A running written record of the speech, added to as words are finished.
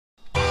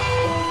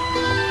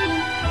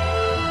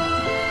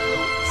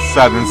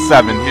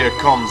7-7, here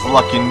comes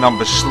lucky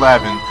number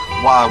SlEVEN.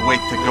 Why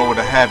wait to go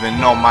to heaven?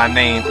 No, my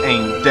name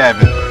ain't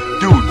Devin.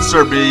 Dude,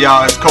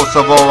 Serbia is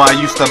Kosovo, I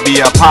used to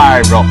be a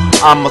pyro.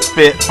 I'm a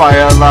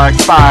spitfire like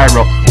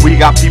Spyro. We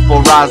got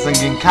people rising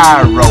in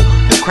Cairo,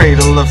 the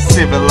cradle of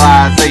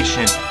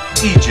civilization.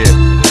 Egypt,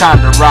 time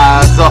to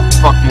rise up,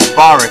 fuck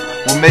Mubarak.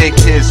 We'll make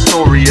his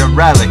story a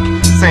relic.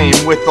 Same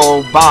with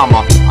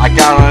Obama. I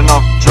got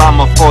enough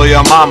drama for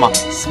your mama.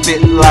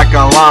 Spit like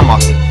a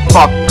llama.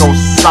 Fuck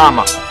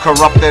Osama,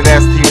 corrupted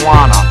as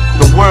Tijuana.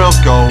 The world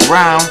go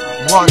round,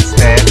 what's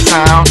that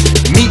sound?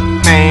 Meat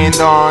man,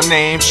 the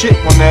name, shit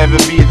will never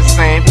be the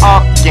same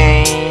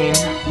again.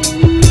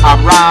 I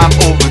rhyme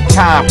over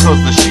time,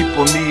 cause the sheep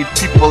will need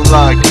people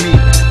like me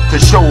to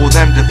show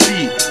them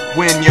defeat.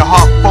 When your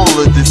heart full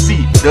of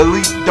deceit, the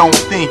elite don't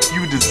think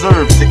you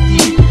deserve to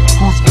eat.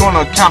 Who's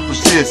gonna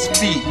accomplish this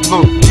feat?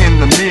 Look in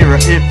the mirror,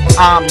 if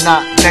I'm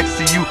not next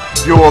to you,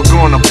 you're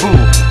gonna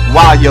boo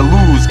while you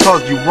lose,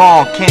 cause you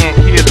wrong, can't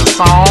hear the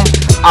song.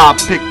 I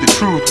pick the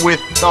truth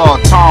with the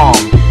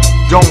tongue.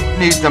 Don't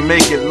need to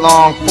make it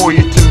long for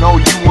you to know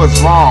you was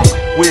wrong,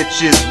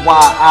 which is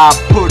why I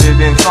put it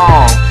in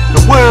song.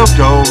 The world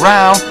go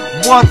round,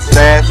 what's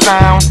that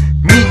sound?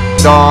 Meet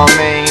the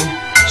Mayne,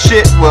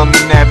 shit will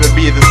never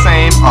be the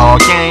same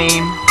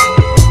again.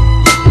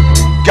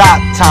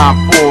 Got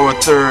time for a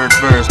third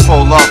verse,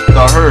 pull up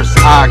the hearse.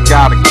 I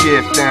got a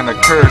gift and a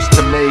curse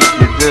to make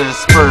you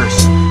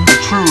disperse. The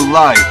true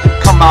light,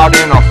 come out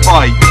in a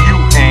fight, you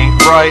ain't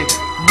right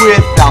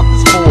without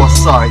this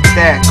foresight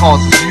that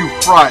causes you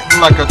fright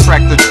like a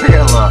tractor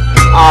trailer.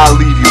 I'll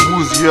leave you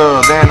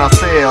woozier than a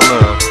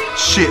sailor.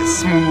 Shit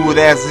smooth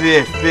as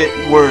if it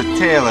were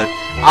tailored.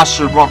 I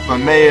should run for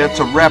mayor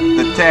to rep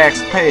the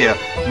taxpayer.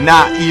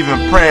 Not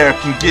even prayer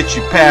can get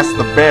you past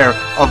the bear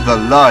of the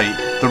light,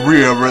 the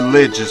real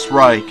religious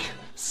Reich.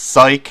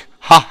 Psych.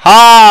 Ha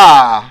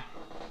ha!